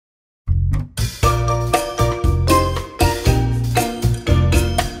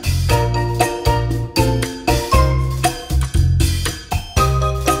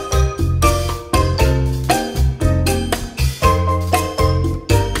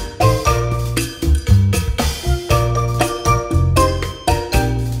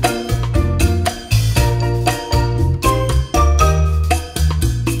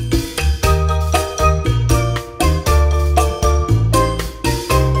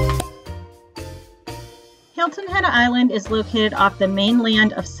Hilton Head Island is located off the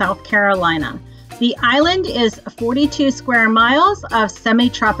mainland of South Carolina. The island is 42 square miles of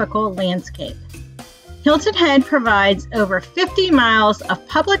semi-tropical landscape. Hilton Head provides over 50 miles of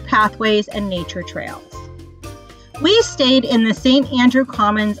public pathways and nature trails. We stayed in the St. Andrew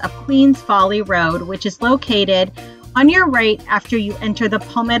Commons of Queens Folly Road, which is located on your right after you enter the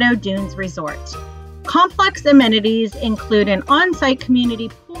Palmetto Dunes Resort. Complex amenities include an on-site community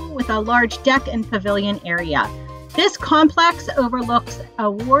pool with a large deck and pavilion area. This complex overlooks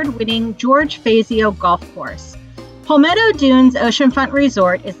award-winning George Fazio Golf Course. Palmetto Dunes Oceanfront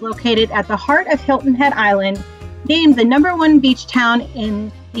Resort is located at the heart of Hilton Head Island, named the #1 beach town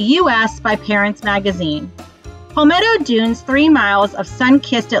in the U.S. by Parents Magazine. Palmetto Dunes' 3 miles of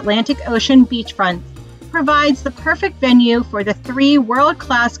sun-kissed Atlantic Ocean beachfront provides the perfect venue for the 3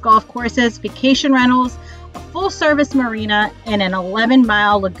 world-class golf courses, vacation rentals, a full-service marina, and an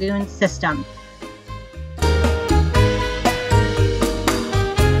 11-mile lagoon system.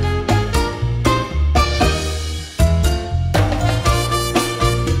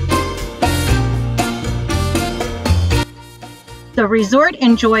 The resort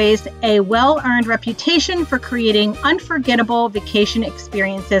enjoys a well-earned reputation for creating unforgettable vacation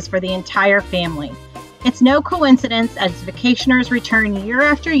experiences for the entire family. It's no coincidence as vacationers return year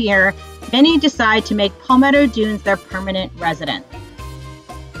after year, many decide to make Palmetto Dunes their permanent residence.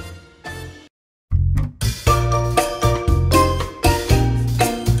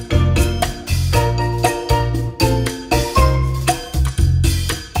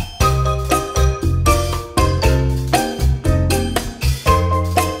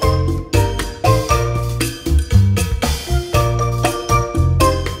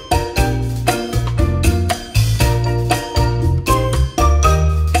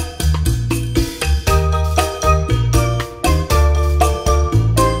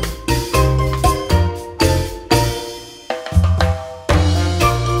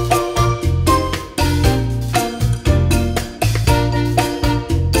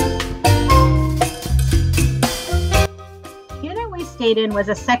 In was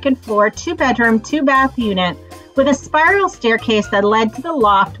a second-floor, 2-bedroom, 2-bath unit with a spiral staircase that led to the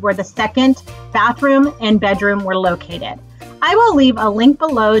loft where the second bathroom and bedroom were located. I will leave a link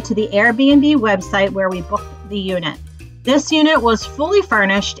below to the Airbnb website where we booked the unit. This unit was fully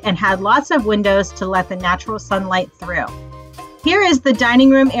furnished and had lots of windows to let the natural sunlight through. Here is the dining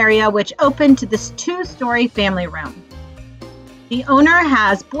room area, which opened to this 2-story family room. The owner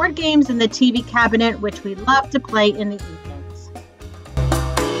has board games in the TV cabinet, which we love to play in the evenings.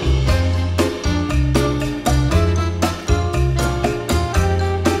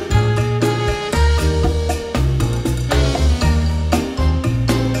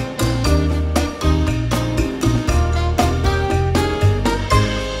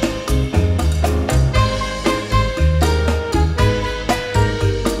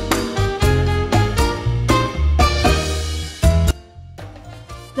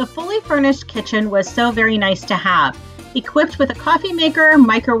 The fully furnished kitchen was so very nice to have. Equipped with a coffee maker,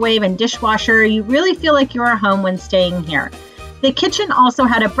 microwave, and dishwasher, you really feel like you're at home when staying here. The kitchen also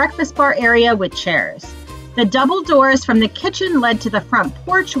had a breakfast bar area with chairs. The double doors from the kitchen led to the front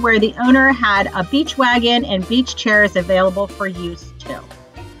porch where the owner had a beach wagon and beach chairs available for use too.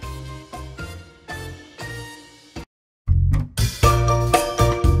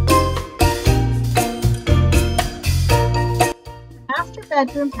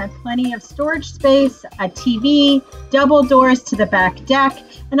 Bedroom had plenty of storage space, a TV, double doors to the back deck,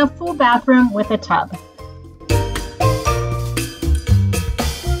 and a full bathroom with a tub.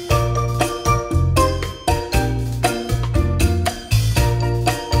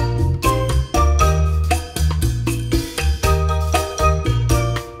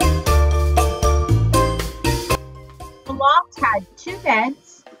 The loft had 2 beds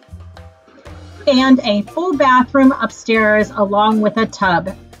and a full bathroom upstairs along with a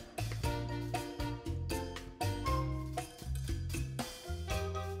tub.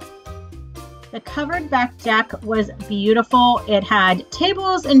 The covered back deck was beautiful. It had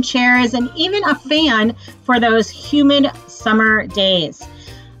tables and chairs and even a fan for those humid summer days.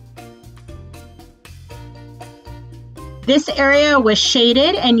 This area was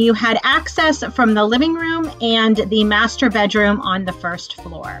shaded and you had access from the living room and the master bedroom on the first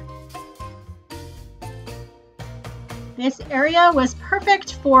floor. This area was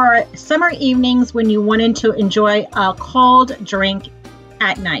perfect for summer evenings when you wanted to enjoy a cold drink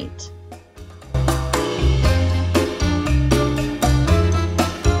at night.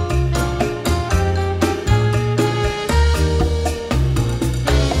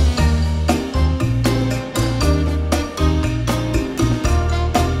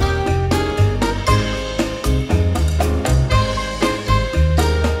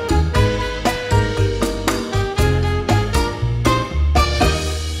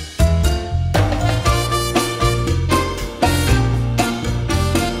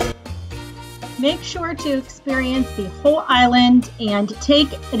 Make sure to experience the whole island and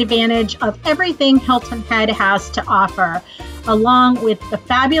take advantage of everything Hilton Head has to offer, along with the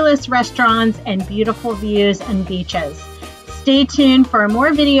fabulous restaurants and beautiful views and beaches. Stay tuned for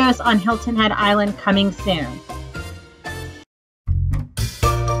more videos on Hilton Head Island coming soon.